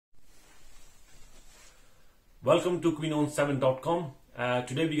Welcome to queenon7.com.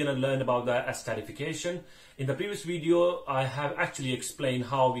 Today we're going to learn about the esterification. In the previous video, I have actually explained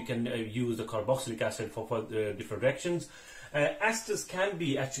how we can use the carboxylic acid for different reactions. Esters can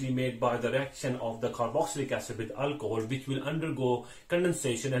be actually made by the reaction of the carboxylic acid with alcohol, which will undergo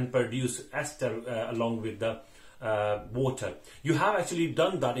condensation and produce ester along with the water. You have actually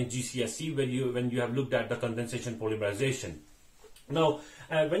done that in GCSE when you have looked at the condensation polymerization. Now,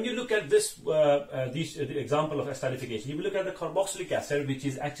 when you look at this the example of esterification, you will look at the carboxylic acid, which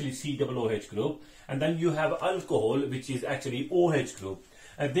is actually COOH group, and then you have alcohol, which is actually OH group.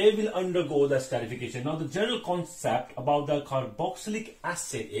 They will undergo the esterification. Now, the general concept about the carboxylic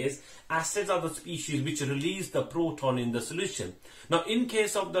acid is acids are the species which release the proton in the solution. Now, in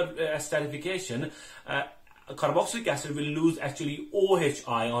case of the esterification, carboxylic acid will lose actually OH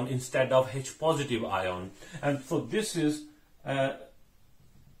ion instead of H positive ion, and so this is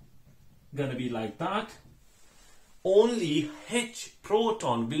going to be like that. Only H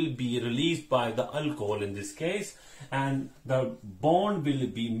proton will be released by the alcohol in this case, and the bond will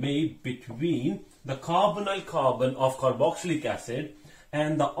be made between the carbonyl carbon of carboxylic acid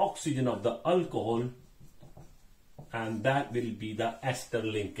and the oxygen of the alcohol, and that will be the ester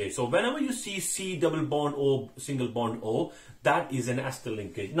linkage. So whenever you see C double bond O single bond O, that is an ester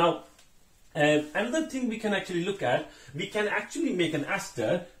linkage. Now, another thing we can actually look at, we can actually make an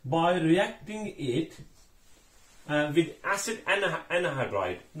ester by reacting it with acid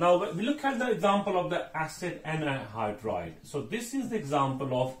anhydride. Now we look at the example of the acid anhydride. So this is the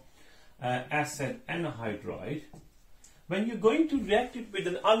example of acid anhydride. When you're going to react it with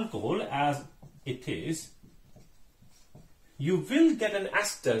an alcohol as it is, you will get an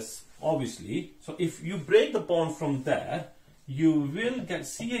esters, obviously. So if you break the bond from there, you will get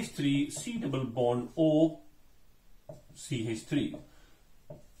CH3 C double bond O CH3.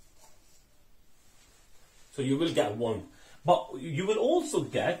 So you will get one, but you will also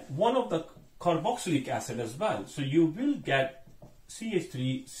get one of the carboxylic acid as well. So you will get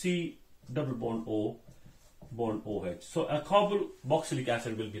CH3 C double bond O bond OH. So a carboxylic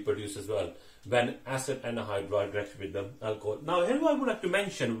acid will be produced as well when acid anhydride reacts with the alcohol. Now here I would like to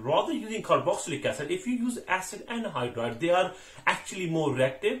mention, rather using carboxylic acid, if you use acid anhydride, they are actually more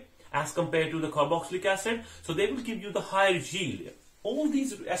reactive as compared to the carboxylic acid, so they will give you the higher yield. All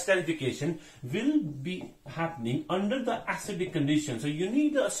these esterification will be happening under the acidic condition, so you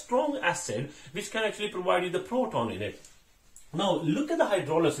need a strong acid which can actually provide you the proton in it. Now look at the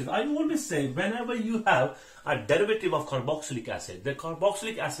hydrolysis. I always say whenever you have a derivative of carboxylic acid, the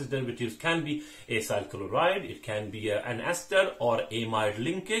carboxylic acid derivatives can be acyl chloride, it can be an ester or amide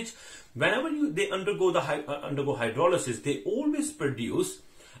linkage. Whenever they undergo hydrolysis, they always produce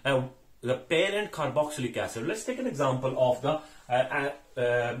the parent carboxylic acid. Let's take an example of the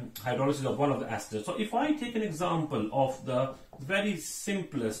hydrolysis of one of the esters. So if I take an example of the very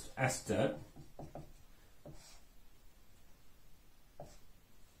simplest ester,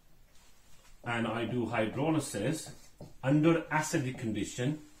 and I do hydrolysis under acidic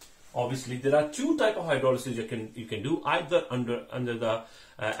condition. Obviously, there are two types of hydrolysis you can do, either under the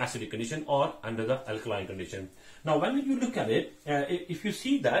acidic condition or under the alkaline condition. Now, when you look at it, if you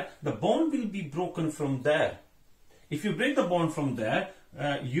see that the bond will be broken from there. If you break the bond from there,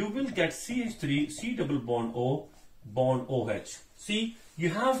 you will get CH3 C double bond O bond OH. See, you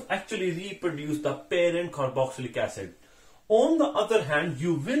have actually reproduced the parent carboxylic acid. On the other hand,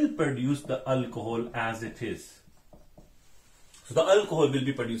 you will produce the alcohol as it is. So the alcohol will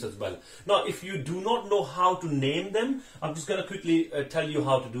be produced as well. Now, if you do not know how to name them, I'm just going to quickly tell you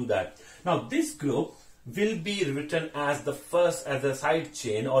how to do that. Now, this group will be written as the first, as a side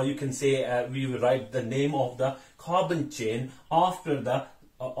chain, or you can say we will write the name of the carbon chain after the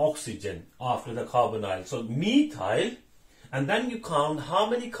oxygen, after the carbonyl. So methyl. And then you count how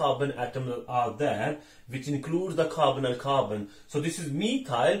many carbon atoms are there, which includes the carbonyl carbon. So this is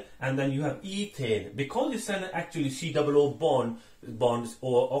methyl, and then you have ethane. Because it's an actually C-O-O bonds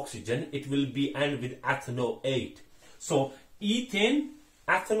or oxygen, it will be end with ethanoate. So ethane,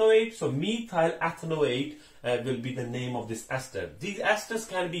 ethanoate, so methyl ethanoate will be the name of this ester. These esters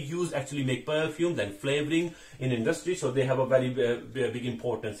can be used actually make perfumes and flavoring in industry, so they have a very big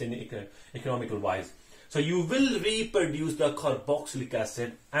importance in economical wise. So you will reproduce the carboxylic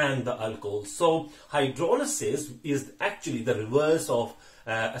acid and the alcohol. So hydrolysis is actually the reverse of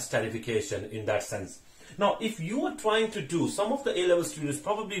esterification in that sense. Now, if you are trying to do, some of the A-level students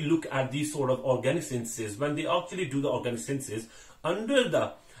probably look at these sort of organic synthesis. When they actually do the organic synthesis under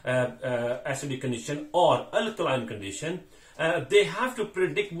the acidic condition or alkaline condition, they have to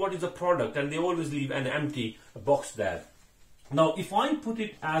predict what is the product, and they always leave an empty box there. Now, if I put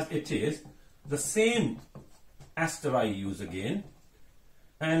it as it is, the same ester I use again,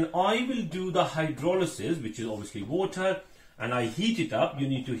 and I will do the hydrolysis, which is obviously water, and I heat it up. You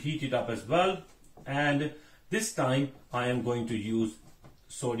need to heat it up as well, and this time I am going to use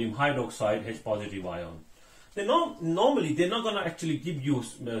sodium hydroxide H positive ion. Normally they're not going to actually give you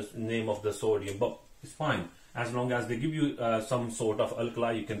the name of the sodium, but it's fine as long as they give you some sort of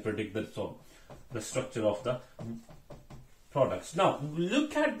alkali. You can predict the structure of the products. Now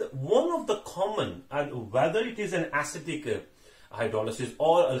look at one of the common, and whether it is an acidic hydrolysis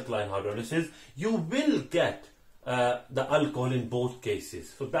or alkaline hydrolysis, you will get the alcohol in both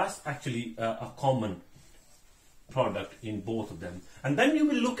cases. So that's actually a common product in both of them. And then you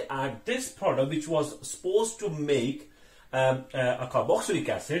will look at this product, which was supposed to make a carboxylic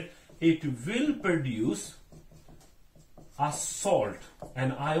acid. It will produce a salt,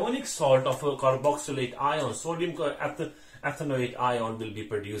 an ionic salt of a carboxylate ion. Sodium ethanoate ion will be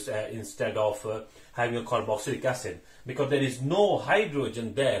produced instead of having a carboxylic acid, because there is no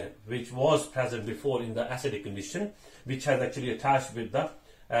hydrogen there, which was present before in the acidic condition, which has actually attached with the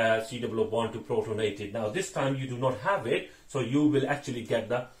C-double bond to protonate it. Now this time you do not have it, so you will actually get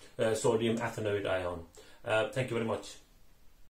the sodium ethanoate ion. Thank you very much.